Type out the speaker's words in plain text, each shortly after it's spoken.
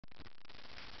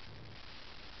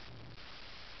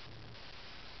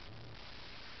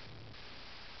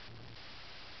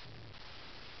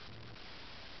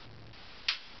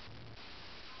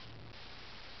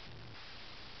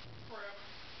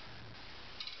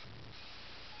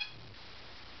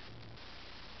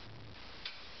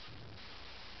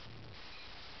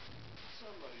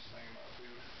thing about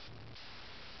food.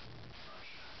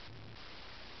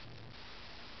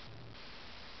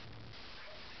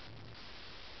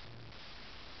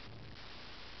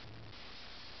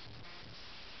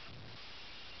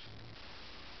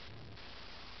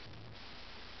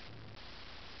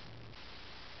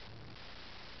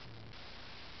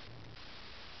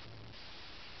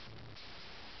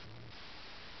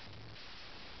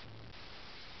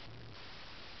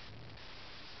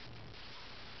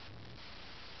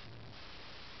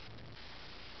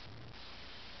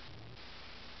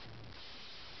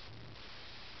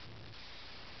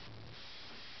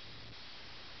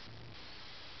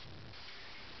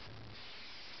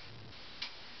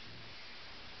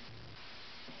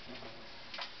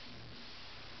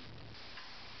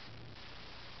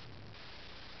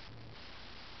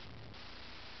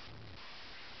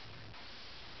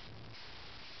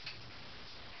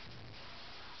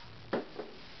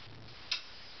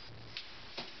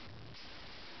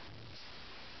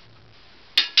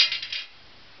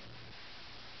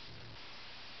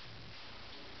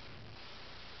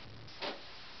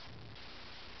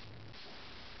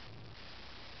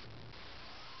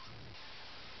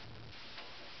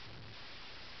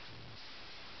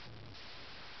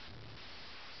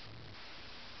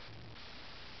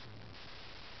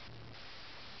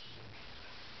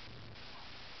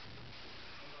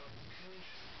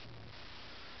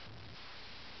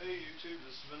 Hey YouTube,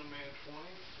 this has been a man 20.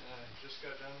 Just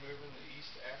got done moving the East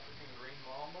African green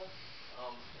mamba.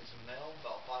 It's a male,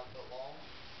 about 5 foot long.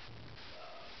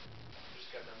 Just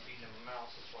got done feeding him a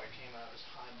mouse, that's why he came out of his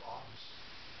hind box.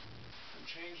 I'm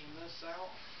changing this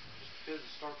out just because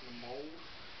it's starting to mold.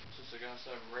 Since I got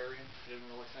instead of rarium, didn't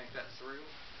really think that through.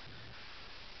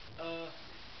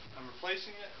 I'm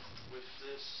replacing it with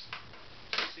this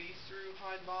see-through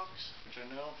hide box, which I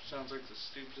know sounds like the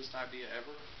stupidest idea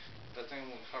ever. That thing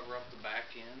will cover up the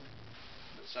back end,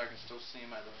 but so I can still see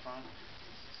him at the front.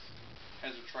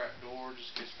 Has a trap door,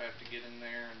 just in case if I have to get in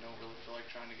there and don't really feel like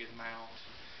trying to get him out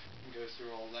and go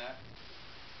through all that.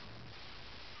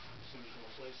 So I'm just going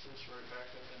to place this right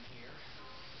back up in here.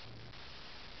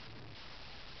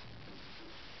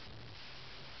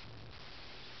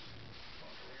 I'm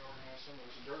going to reorganize some of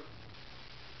this dirt.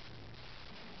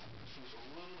 This one's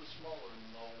a little bit smaller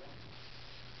than the old one.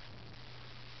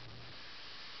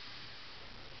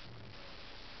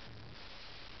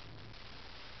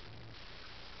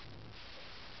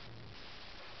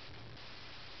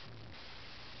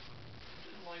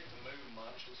 Like to move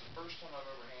much. It's the first time I've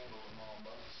ever handled a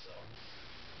mamba, so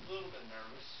a little bit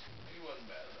nervous. He wasn't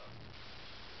bad though.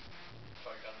 If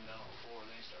I got him down on the floor,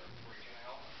 then he started freaking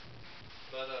out.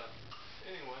 But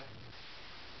anyway,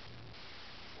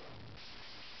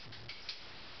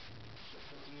 so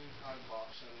put the new hide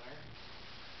box in there.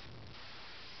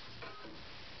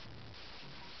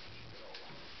 Get all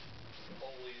the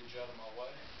foliage out of my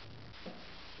way.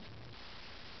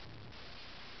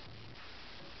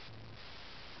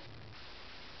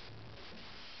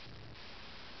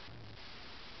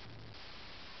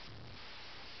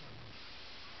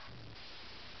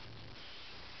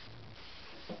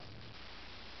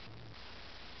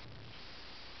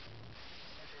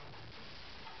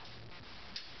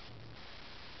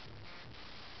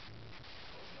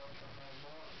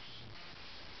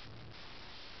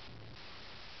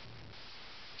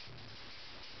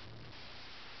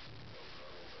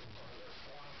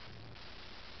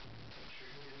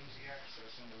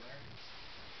 Access into there.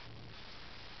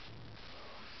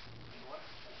 Anyway,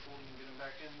 hopefully we can get him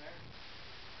back in there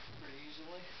pretty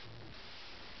easily.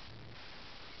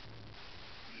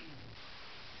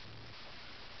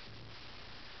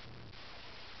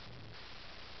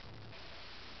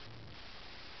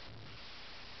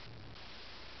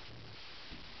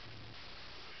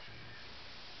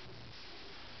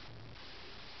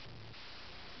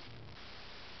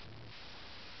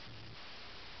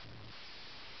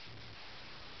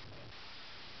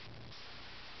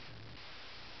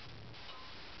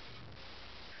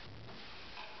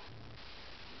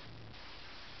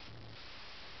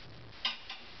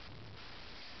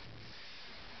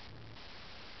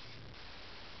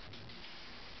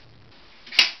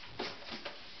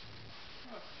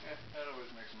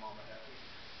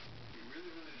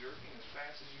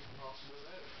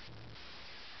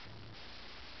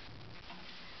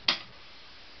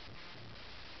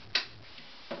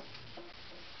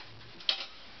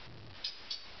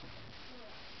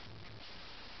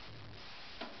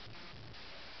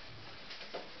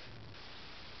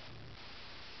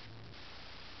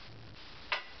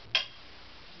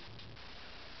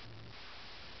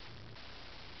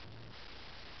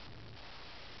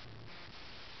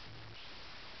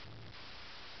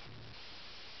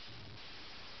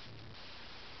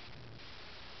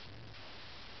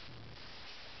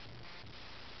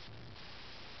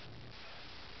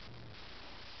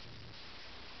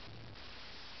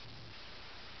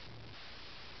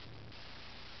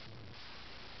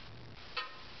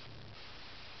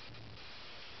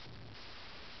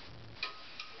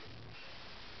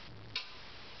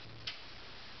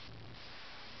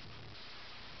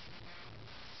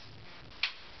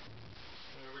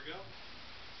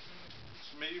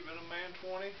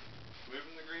 2020,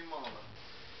 moving the green mamba.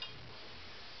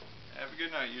 Have a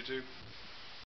good night, YouTube.